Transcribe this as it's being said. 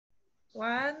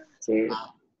One. two.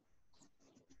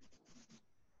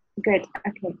 Good.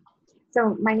 Okay.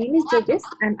 So my name is Jegis.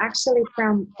 I'm actually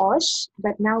from Osh,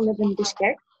 but now live in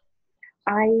Bishkek.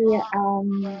 I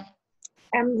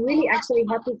am really actually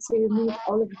happy to meet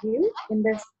all of you in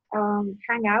this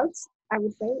hangouts, I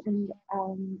would say. And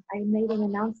I made an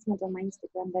announcement on my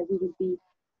Instagram that we would be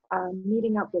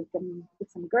meeting up with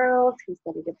some girls who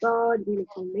studied abroad, really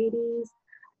cool ladies.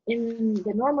 In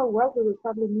the normal world, we would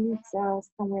probably meet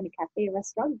somewhere in a cafe or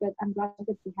restaurant, but I'm glad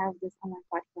that we have this online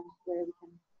platform where we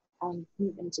can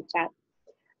meet and chit chat.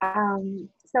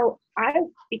 So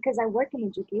because I work in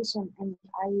education and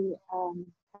I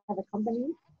have a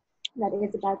company that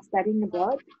is about studying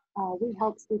abroad. We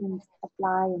help students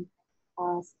apply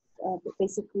and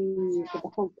basically with the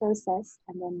whole process,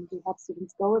 and then we help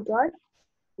students go abroad.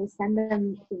 We send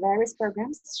them to various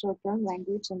programs, short-term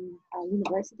language and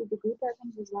university degree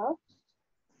programs as well.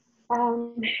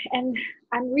 And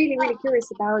I'm really, really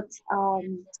curious about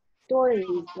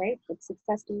stories, right? Like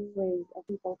success stories of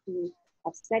people who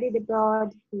have studied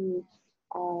abroad, who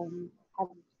have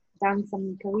done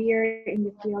some career in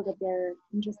the field that they're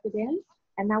interested in.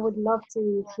 And I would love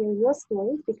to hear your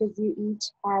stories because you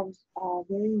each have a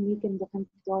very unique and different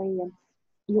story. And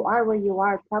you are where you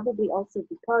are probably also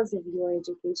because of your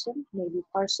education, maybe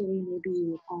partially,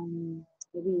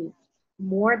 maybe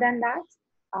more than that.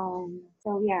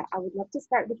 So yeah, I would love to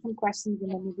start with some questions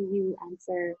and then maybe you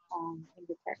answer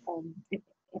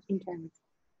in terms.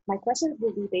 My questions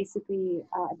will be basically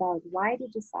about why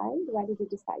did you decide?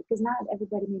 Because not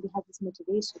everybody maybe has this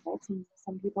motivation, right?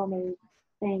 Some people may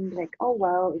think like, oh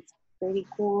well, it's pretty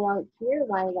cool out here.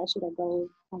 Why should I go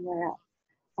somewhere else?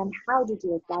 And how did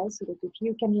you apply so that if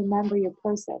you can remember your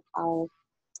process, how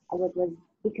what was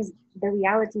because the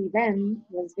reality then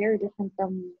was very different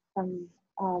from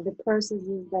the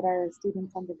processes that our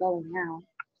students undergoing now.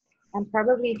 And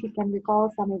probably if you can recall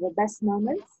some of the best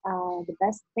moments, the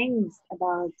best things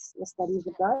about the studies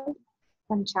abroad,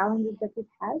 some challenges that you've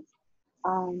had,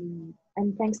 and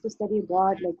thanks to study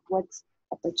abroad, like what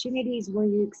opportunities were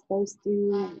you exposed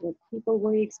to, what people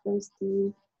were you exposed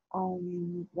to,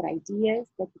 what ideas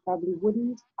that you probably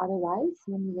wouldn't otherwise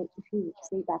when you if you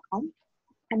stay back home.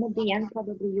 And at the end,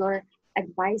 probably your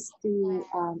advice to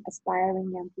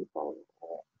aspiring young people,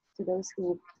 or to those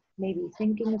who may be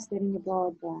thinking of studying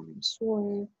abroad but I'm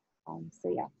unsure.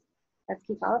 So yeah, let's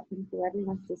kick off and whoever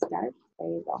wants to start, there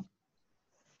you go.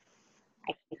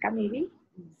 Aika, maybe?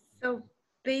 So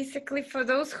basically, for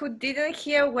those who didn't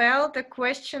hear well, the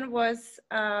question was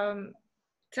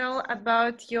tell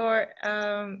about your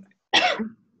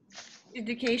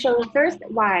education. So first,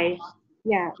 why?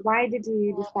 Yeah, why did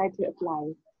you decide to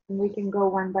apply? And we can go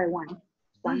one by one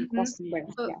question by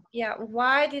one. So, Yeah.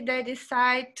 why did I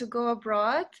decide to go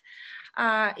abroad?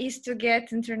 Is to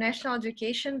get international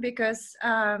education because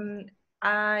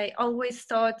I always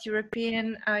thought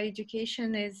European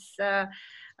education is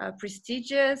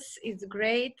prestigious, it's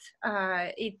great,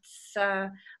 it's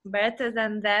better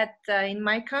than that in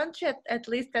my country, at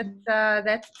least at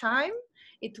that time.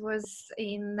 It was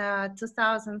in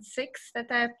 2006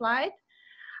 that I applied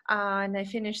and I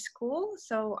finished school.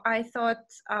 So I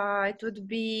thought it would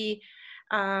be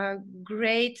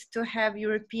great to have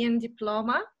European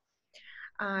diploma.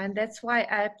 And that's why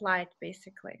I applied,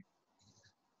 basically.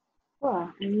 Cool.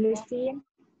 And Lucy?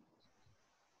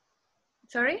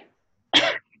 Sorry?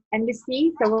 And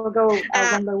Lucy, so we'll go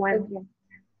one by one.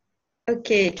 Yeah.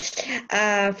 Okay.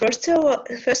 First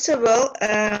of all,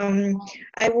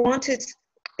 I wanted.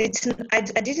 I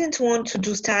didn't want to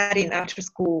do studying after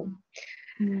school.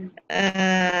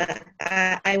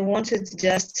 I wanted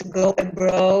just to go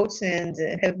abroad and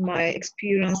have my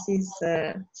experiences.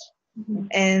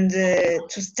 And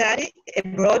to study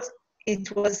abroad,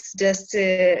 it was just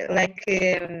like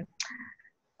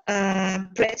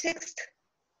pretext.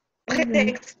 What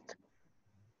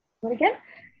again?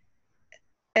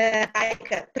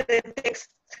 Aika, pretext.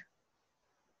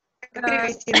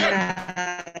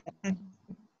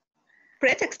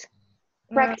 Pretext.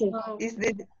 Practice. Is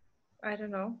the I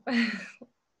don't know.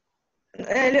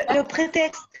 le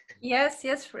prétexte. Yes,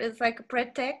 it's like a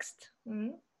pretext.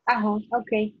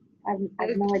 Okay. I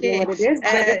have no idea what it is,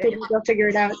 but we'll figure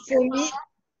it out.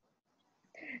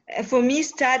 For me,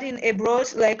 studying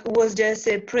abroad was just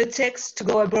a pretext to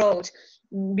go abroad,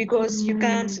 because you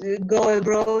can't go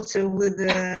abroad with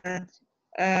like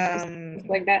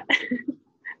that.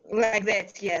 Like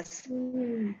that, yes.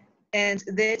 And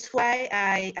that's why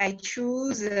I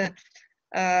choose.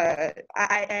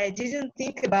 I didn't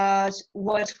think about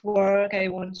what work I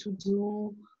want to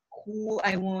do, who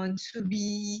I want to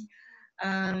be.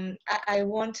 I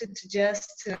wanted to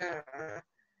just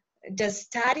just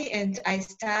study, and I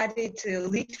studied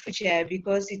literature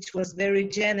because it was very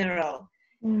general.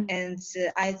 And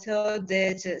I thought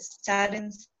that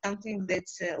studying something that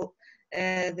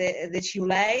you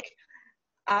like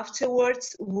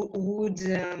afterwards would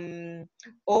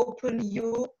open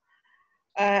you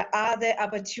other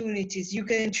opportunities. You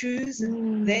can choose,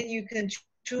 then you can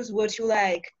choose what you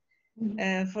like.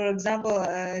 For example,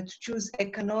 to choose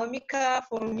economica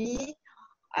for me,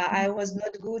 I was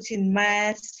not good in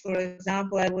maths, for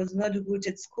example. I was not good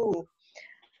at school.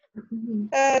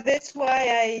 That's why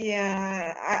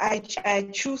I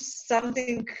choose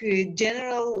something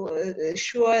general,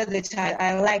 sure that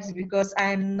I liked, because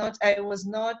I was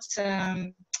not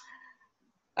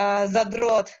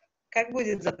задрот. Как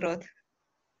будет задрот?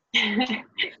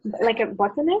 Like a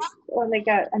botanist or like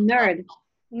a nerd?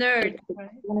 Nerd. I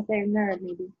want to say nerd,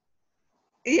 maybe.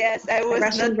 Yes, I was a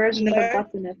Russian not version of a nerd.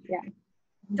 botanist, yeah.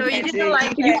 So you didn't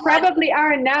like You probably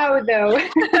are now, though.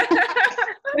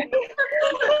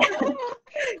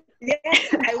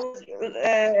 Yes, I was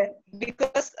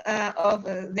because of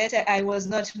that I was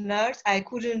not nerd. I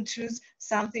couldn't choose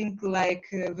something like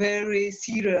very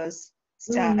serious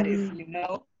studies, you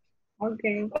know,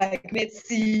 Okay. like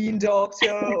medicine,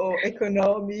 doctor, or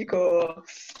economic, or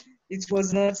it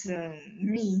was not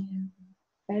me.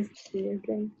 I see.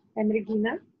 Okay. And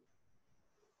Regina?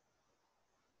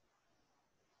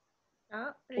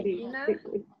 Regina?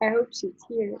 I hope she's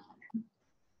here.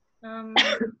 I'm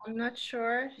not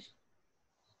sure.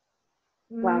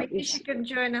 Well, maybe she can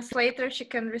join us later. She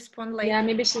can respond later. Yeah,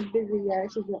 maybe she's busy. Yeah,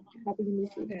 she's happy to meet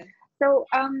you. Yeah. So,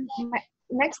 my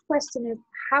next question is,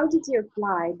 how did you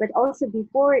apply? But also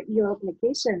before your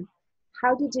application,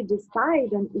 how did you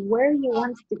decide on where you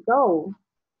want to go?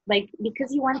 Like,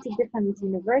 because you went to different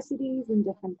universities in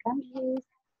different countries,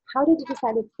 how did you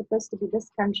decide it's supposed to be this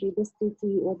country, this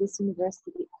city, or this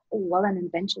university? Well, and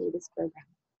eventually this program.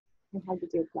 And how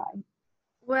did you apply?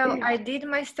 Well, I did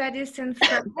my studies in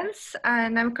France,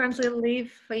 and I'm currently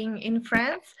living in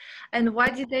France. And why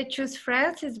did I choose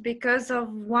France? Is because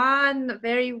of one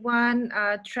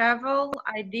travel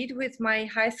I did with my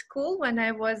high school when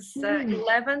I was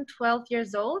 11, 12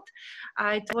 years old.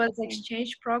 It was an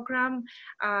exchange program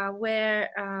where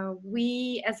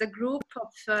we, as a group of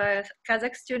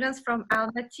Kazakh students from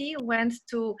Almaty, went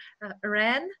to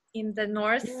Rennes in the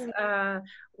north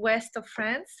west of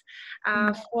France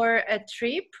for a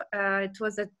trip. It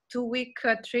was a 2-week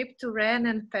trip to Rennes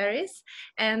and Paris,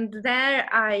 and there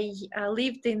I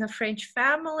lived in a French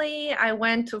family. I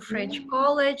went to French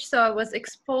college, so I was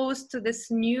exposed to this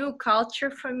new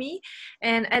culture for me.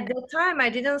 And at that time I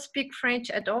didn't speak French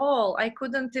at all. I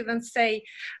couldn't even say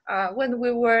when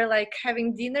we were like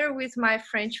having dinner with my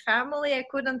French family, I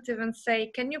couldn't even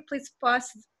say, can you please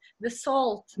pass the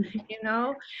salt, you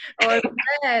know, or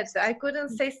bread. I couldn't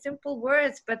say simple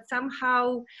words, but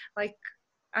somehow like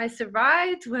I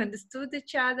survived, we understood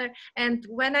each other. And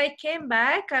when I came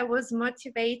back, I was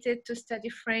motivated to study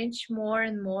French more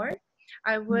and more.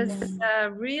 I was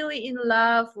really in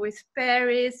love with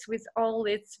Paris, with all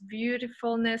its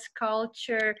beautifulness,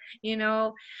 culture, you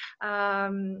know,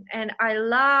 and I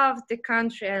loved the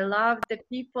country, I loved the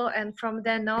people. And from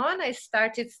then on, I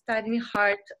started studying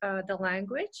hard the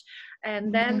language.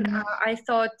 And then I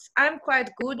thought, I'm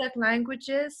quite good at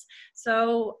languages,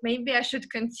 so maybe I should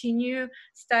continue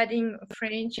studying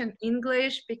French and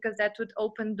English because that would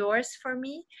open doors for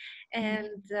me. And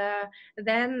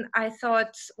then I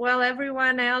thought, well,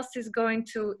 everyone else is going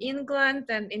to England,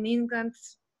 and in England,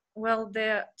 well,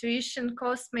 the tuition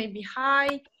cost may be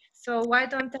high. So why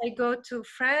don't I go to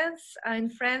France? In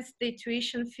France, the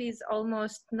tuition fee is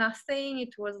almost nothing.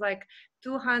 It was like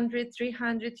 200,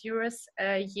 300 euros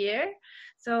a year.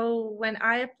 So when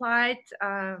I applied,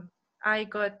 I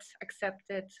got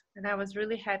accepted, and I was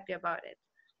really happy about it.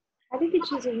 How did you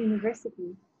choose a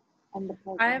university and the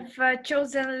program? I've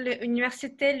chosen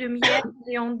l'Université Lumière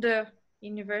Lyon 2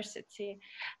 University,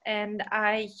 and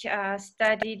I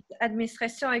studied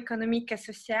Administration économique et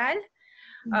sociale,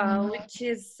 which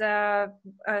is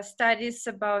studies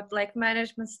about like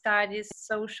management studies,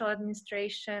 social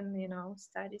administration, you know,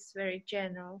 studies very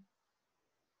general.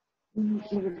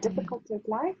 Was it difficult to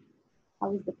apply? How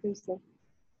was the process?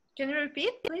 Can you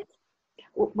repeat, please?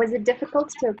 Was it difficult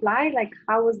to apply? Like,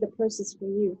 how was the process for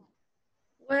you?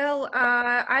 Well,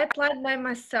 I applied by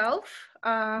myself.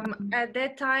 At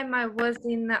that time, I was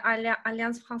in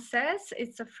Alliance Française.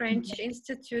 It's a French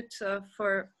institute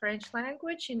for French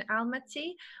language in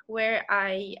Almaty, where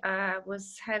I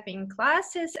was having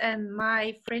classes, and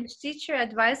my French teacher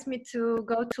advised me to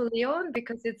go to Lyon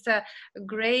because it's a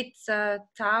great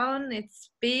town. It's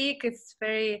big, it's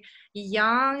very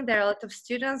young, there are a lot of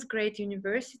students, great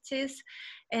universities.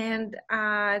 And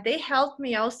they helped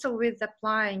me also with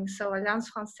applying. So Alliance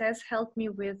Française helped me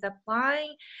with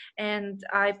applying, and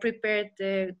I prepared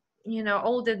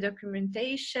all the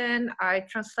documentation. I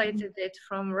translated it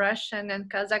from Russian and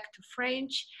Kazakh to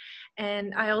French,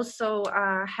 and I also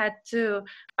had to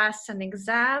pass an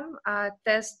exam,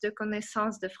 test de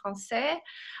connaissance de français,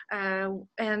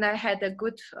 and I had a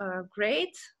good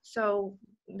grade. So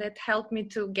that helped me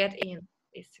to get in,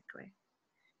 basically.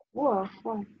 Wow,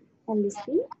 wow. And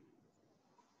Lucy?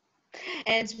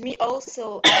 And me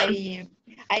also, I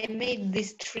made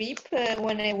this trip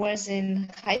when I was in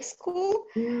high school,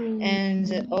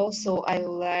 and also I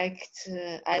loved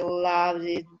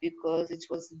it because it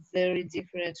was very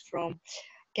different from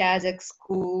Kazakh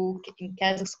school. In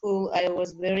Kazakh school, I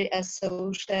was very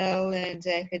asocial, and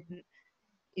I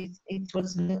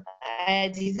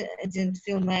didn't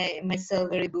feel myself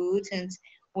very good. And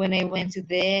when I went to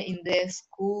there in the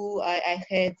school, I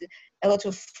had a lot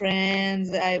of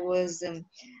friends. I loved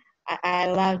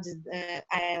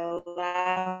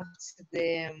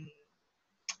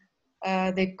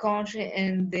the country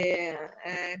and the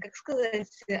как сказать,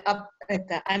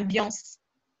 это ambiance.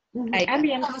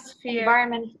 Ambience,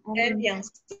 environment.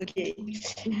 Ambience, okay.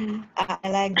 I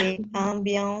like the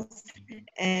ambience,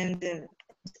 and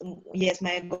yes,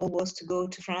 my goal was to go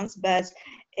to France, but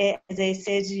as I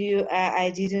said to you, I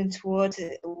didn't was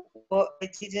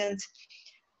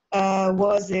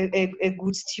a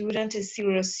good student, a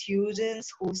serious student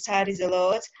who studies a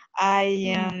lot.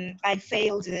 I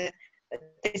failed the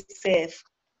TESEF.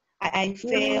 I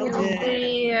failed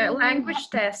the language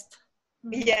test.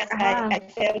 Yes, I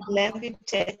failed language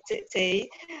test,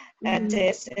 and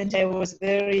I was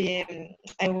very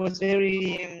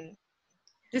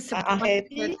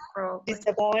unhappy,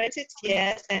 disappointed.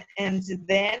 Yes, and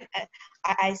then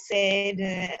I said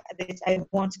that I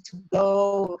wanted to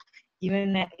go,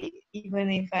 even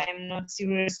if I'm not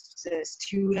serious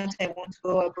student, I want to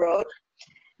go abroad.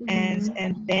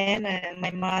 And then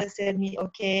my mother said me,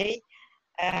 okay.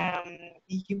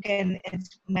 You can, and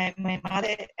my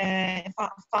mother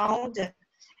found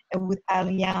with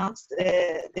Alliance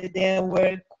there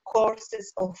were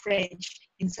courses of French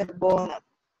in Sorbonne.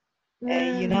 1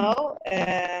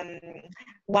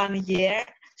 year,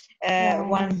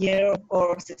 1 year of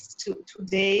courses, 2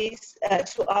 days,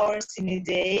 2 hours in a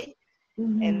day,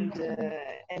 and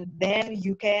then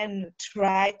you can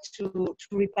try to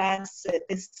repass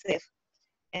this SEF.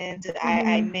 And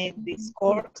I made these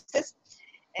courses.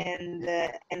 And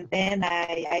then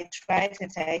I tried,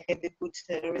 and I had a good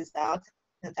result.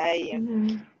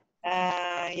 And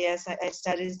yes, I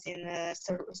studied in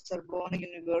Sorbonne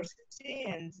University,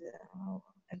 and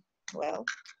well,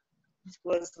 it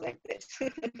was like that.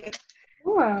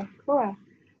 Cool.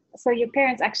 So your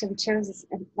parents actually chose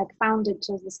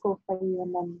the school for you,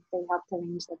 and then they helped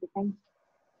arrange everything.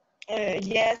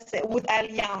 Yes, with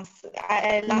Alliance.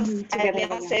 Alliance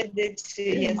said that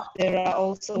yes, there are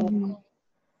also.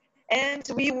 And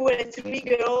we were 3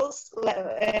 girls,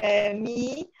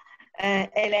 me,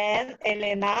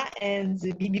 Elena, and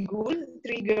Bibi Gul,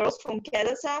 3 girls from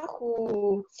Kazakh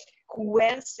who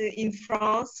went in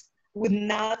France with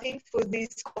nothing for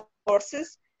these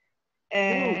courses.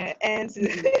 And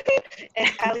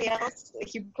Alliance,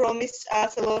 he promised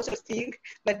us a lot of things,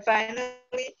 but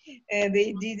finally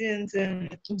they didn't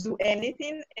do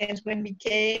anything. And when we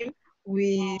came,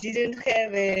 we didn't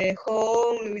have a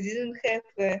home, we didn't have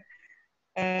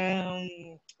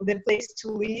the place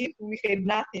to live. We had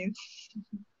nothing.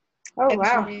 Oh,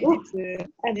 wow.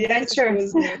 Adventure. Yes, it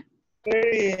was a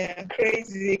very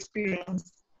crazy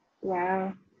experience.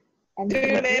 Wow. And do you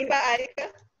remember,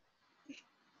 Aika?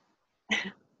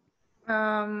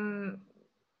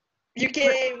 You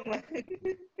came.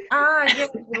 Yes,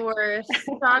 we were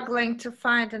struggling to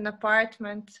find an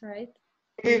apartment, right?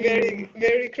 Very,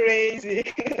 very crazy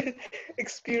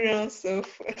experience of.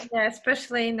 Yeah,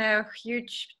 especially in a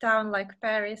huge town like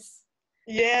Paris.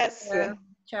 Yes.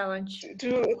 Challenge.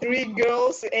 2, 3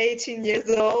 girls, 18 years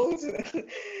old.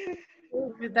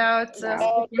 Without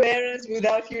parents,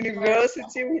 without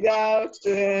university, without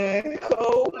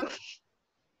home.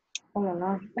 Oh la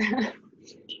la.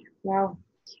 Wow.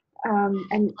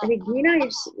 And Regina,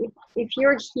 if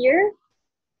you're here,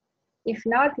 if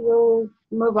not, we'll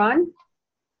move on.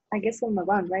 I guess we'll move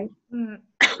on, right?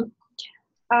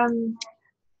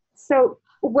 So,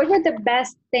 what were the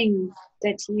best things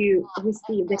that you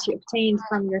received, that you obtained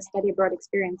from your study abroad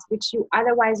experience, which you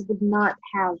otherwise would not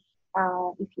have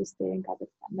if you stayed in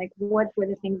Kazakhstan? Like, what were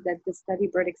the things that the study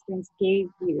abroad experience gave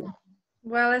you?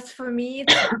 Well, as for me,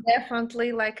 it's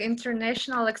definitely like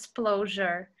international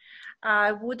exposure.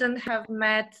 I wouldn't have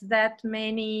met that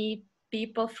many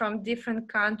people from different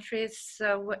countries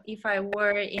if I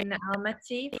were in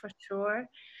Almaty, for sure.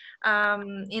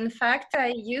 In fact,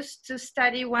 I used to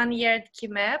study 1 year at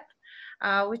KIMEP,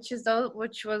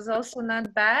 which was also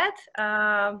not bad,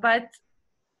 but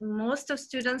most of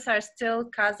students are still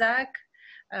Kazakh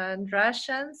and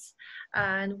Russians,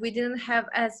 and we didn't have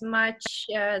as much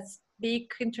big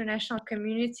international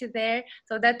community there.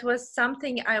 So that was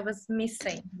something I was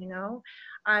missing, you know.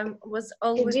 I was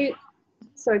always.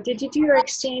 Did you do your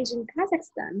exchange in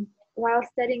Kazakhstan while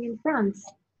studying in France?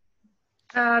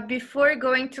 Before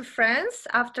going to France,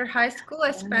 after high school,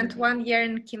 I spent 1 year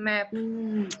in KIMEP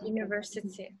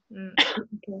University.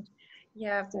 Okay.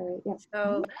 Yeah. Yeah.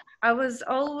 So I was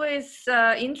always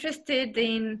interested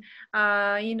in,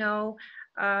 you know,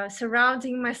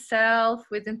 surrounding myself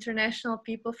with international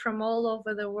people from all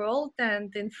over the world.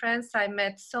 And in France, I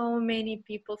met so many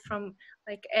people from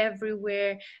like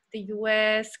everywhere: the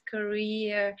US,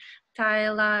 Korea,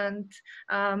 Thailand,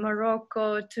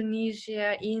 Morocco,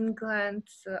 Tunisia, England,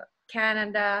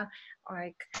 Canada,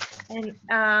 like, and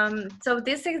so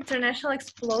this international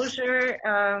exposure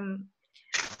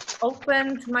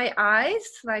opened my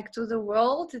eyes like to the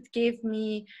world. It gave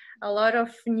me a lot of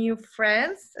new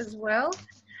friends as well.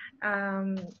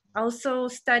 Also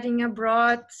studying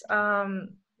abroad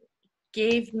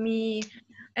gave me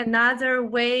another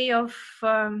way of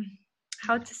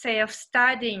how to say, of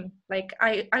studying. Like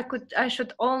I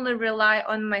should only rely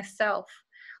on myself,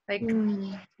 like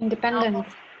independent.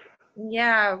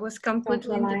 Yeah, I was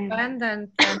completely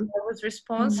independent, and I was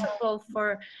responsible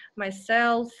for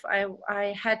myself.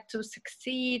 I had to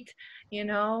succeed, you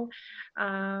know,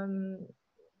 and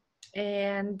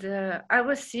I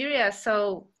was serious.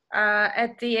 So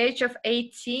at the age of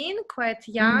 18, quite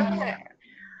young,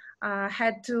 I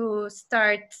had to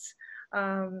start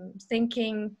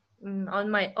thinking on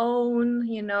my own,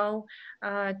 you know,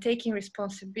 taking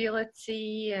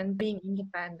responsibility and being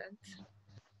independent.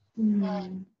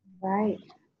 Right.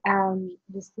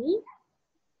 Lucy?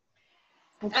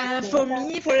 For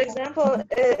me, for example,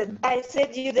 I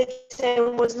said you that I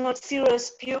was not serious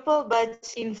pupil,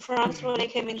 but in France, when I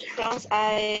came in France,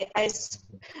 I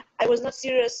was not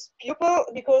serious pupil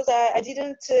because I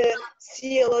didn't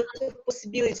see a lot of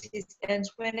possibilities. And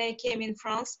when I came in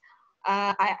France,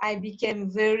 I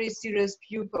became very serious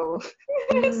pupil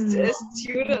as a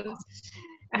student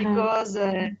because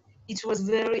it was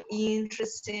very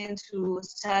interesting to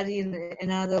study in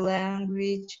another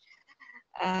language.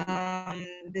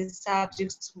 The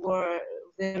subjects were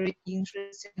very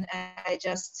interesting. I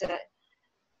just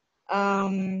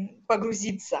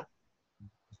погрузиться,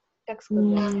 как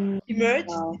сказать,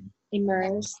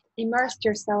 immersed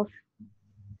yourself.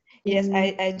 Yes,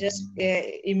 I just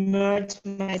immersed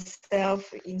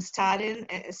myself in studying,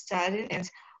 and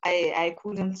I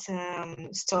couldn't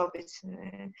stop it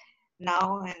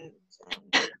now,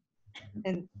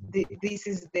 and this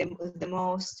is the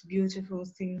most beautiful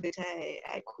thing that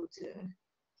I could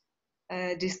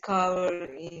discover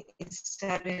in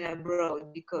studying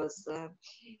abroad, because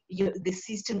the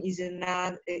system is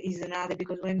another,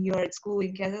 because when you are at school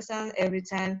in Kazakhstan, every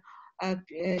time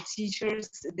teachers,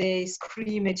 they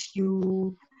scream at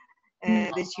you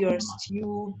that you are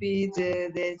stupid,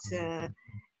 that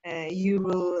you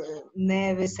will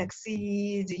never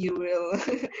succeed, you will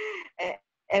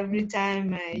every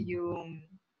time you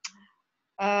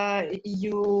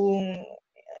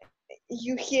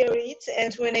hear it.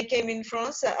 And when I came in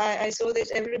France, I saw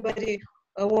that everybody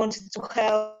wanted to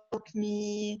help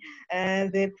me.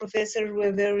 The professors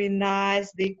were very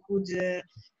nice. They could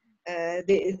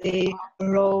they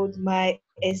wrote my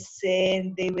essay,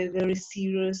 and they were very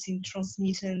serious in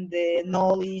transmitting the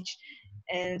knowledge.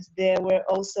 And there were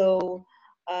also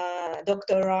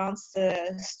doctorants,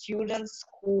 students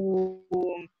who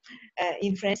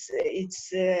in France it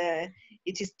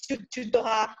is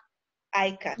tutorat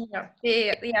Aika.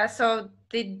 Yeah. So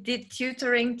they did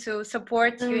tutoring to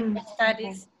support you in your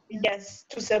studies. Yes,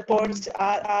 to support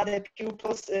other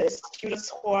pupils, students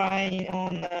who are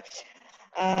on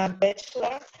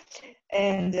bachelor,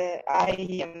 and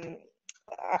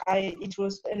it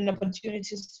was an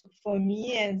opportunity for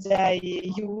me, and I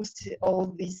used all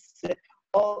these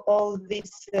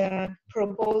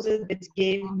proposals that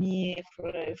gave me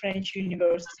for French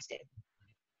university.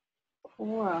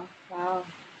 Cool. Wow.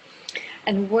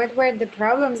 And what were the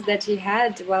problems that you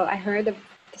had? Well, I heard the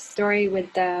story with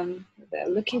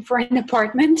looking for an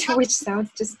apartment, which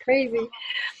sounds just crazy.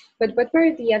 But what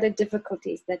were the other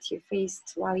difficulties that you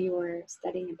faced while you were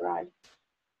studying abroad?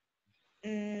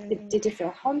 Did you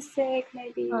feel homesick,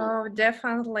 maybe? Oh,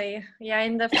 definitely. Yeah,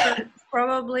 in the first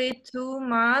probably 3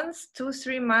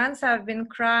 months, I've been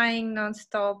crying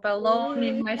nonstop, alone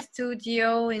in my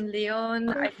studio in Lyon.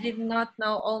 I did not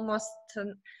know almost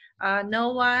no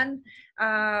one,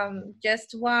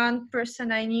 just one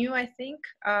person I knew, I think,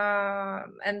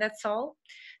 and that's all.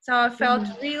 So I felt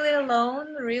really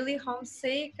alone, really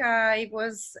homesick. I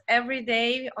was every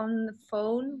day on the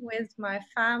phone with my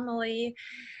family,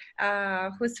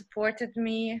 who supported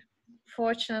me,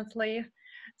 fortunately.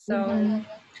 So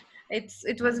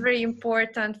it was very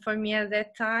important for me at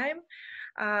that time,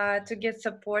 to get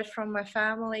support from my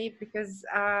family, because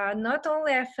not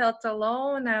only I felt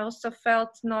alone, I also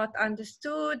felt not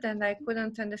understood, and I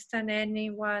couldn't understand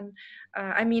anyone.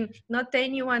 I mean, not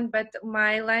anyone, but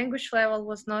my language level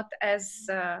was not as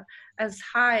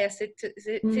high as it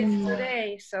is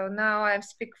today. So now I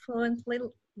speak fluently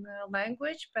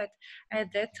language, but at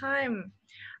that time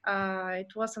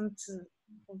it wasn't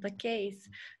the case.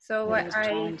 So It was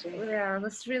challenging. yeah, it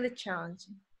was really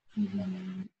challenging.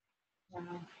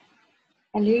 Wow.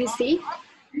 And you see?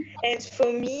 And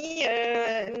for me,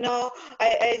 no,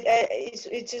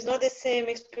 it is not the same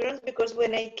experience, because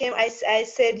when I came, I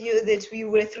said you that we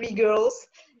were three girls,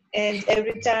 and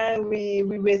every time we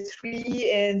were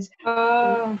three, and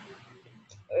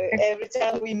every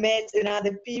time we met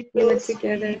another people, you were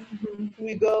together.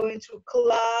 We go into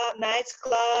night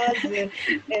clubs,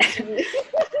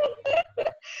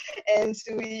 and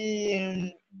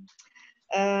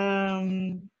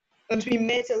we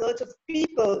met a lot of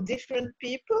people, different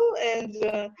people, and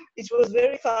it was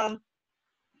very fun.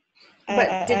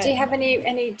 But did you have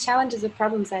any challenges or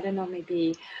problems? I don't know,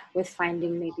 maybe with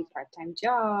finding maybe part-time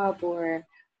job or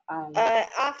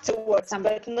afterwards,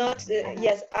 but not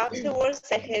yes. Afterwards,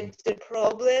 I had the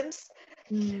problems.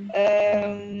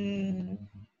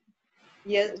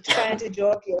 Yes, to find a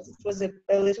job. Yes, it was a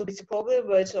little bit a problem,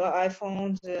 but I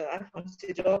found a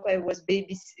job. I was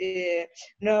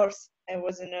nurse. I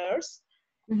was a nurse,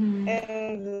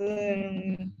 and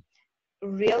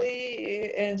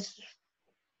really, and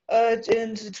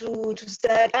to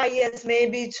start. Yes,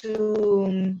 maybe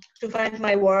to find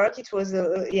my work. It was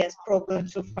a yes problem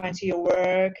to find your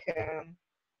work,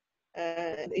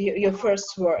 your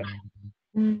first work.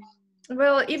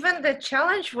 Well, even the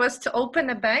challenge was to open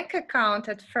a bank account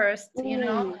at first, you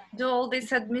know, do all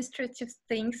these administrative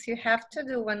things you have to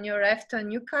do when you arrive to a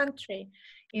new country,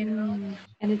 you know.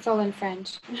 And it's all in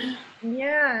French.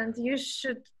 Yeah, and you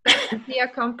should be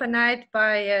accompanied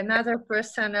by another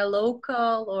person, a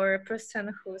local or a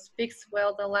person who speaks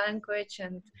well the language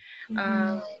and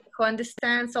who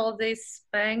understands all these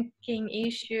banking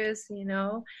issues, you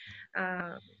know.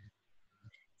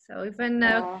 So even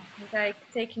like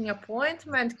taking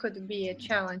appointment could be a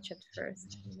challenge at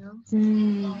first, you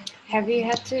know. Have you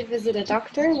had to visit a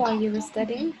doctor while you were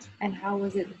studying? And how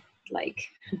was it like?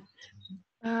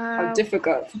 How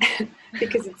difficult?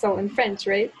 Because it's all in French,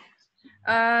 right?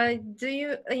 Do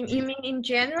you mean in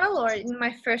general or in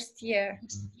my first year?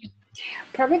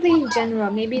 Probably in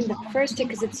general, maybe in the first year,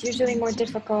 because it's usually more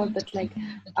difficult, but like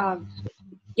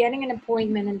getting an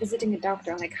appointment and visiting a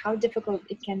doctor, like how difficult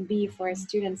it can be for a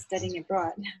student studying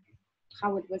abroad,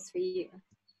 how it was for you.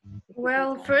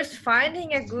 Well, first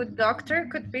finding a good doctor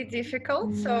could be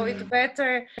difficult, so it's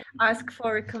better ask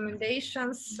for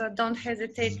recommendations. Don't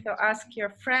hesitate to ask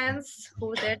your friends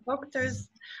who their doctors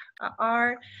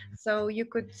are, so you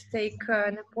could take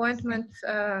an appointment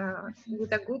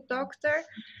with a good doctor.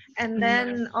 And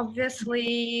then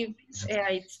obviously, yeah,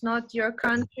 it's not your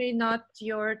country, not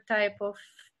your type of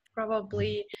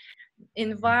probably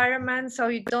environment, so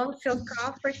you don't feel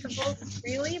comfortable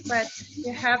really, but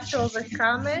you have to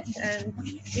overcome it. And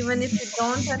even if you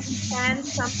don't understand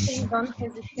something, don't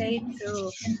hesitate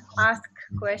to ask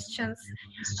questions.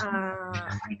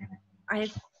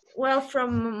 Well,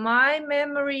 from my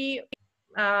memory,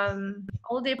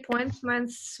 all the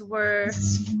appointments were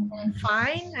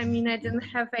fine. I mean, I didn't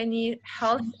have any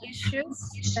health issues,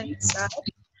 thank God.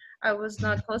 I was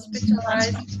not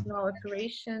hospitalized, no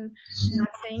operation,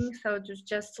 nothing. So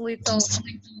just little,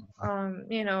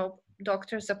 you know,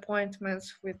 doctor's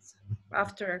appointments with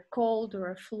after a cold or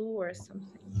a flu or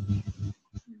something.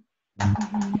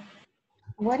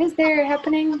 What is there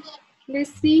happening,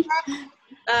 Lucy?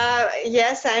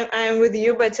 Yes, I'm with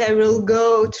you, but I will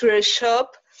go to a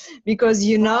shop because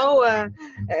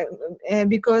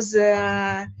because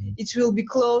it will be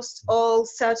closed all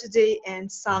Saturday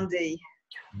and Sunday.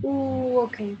 Ooh,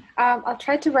 okay. I'll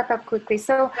try to wrap up quickly.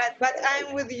 So, But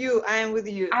I'm with you. I'm with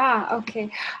you. okay.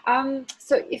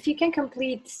 So if you can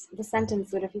complete the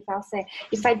sentence, that if I'll say,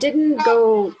 if I didn't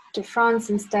go to France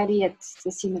and study at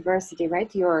this university,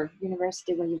 right, your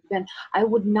university where you've been, I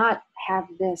would not have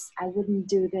this. I wouldn't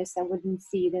do this. I wouldn't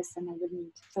see this, and I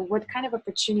wouldn't. So, what kind of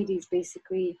opportunities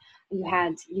basically you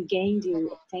had, you gained, you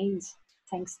obtained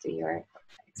thanks to your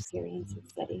experience in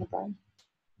studying abroad?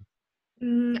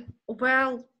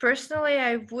 Well, personally,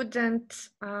 I wouldn't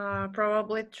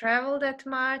probably travel that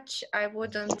much. I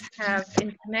wouldn't have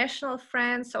international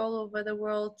friends all over the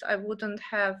world. I wouldn't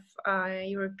have a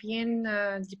European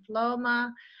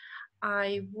diploma.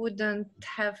 I wouldn't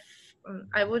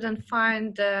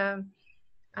find a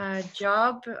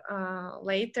job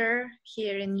later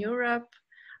here in Europe.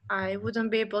 I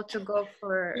wouldn't be able to go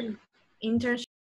for internship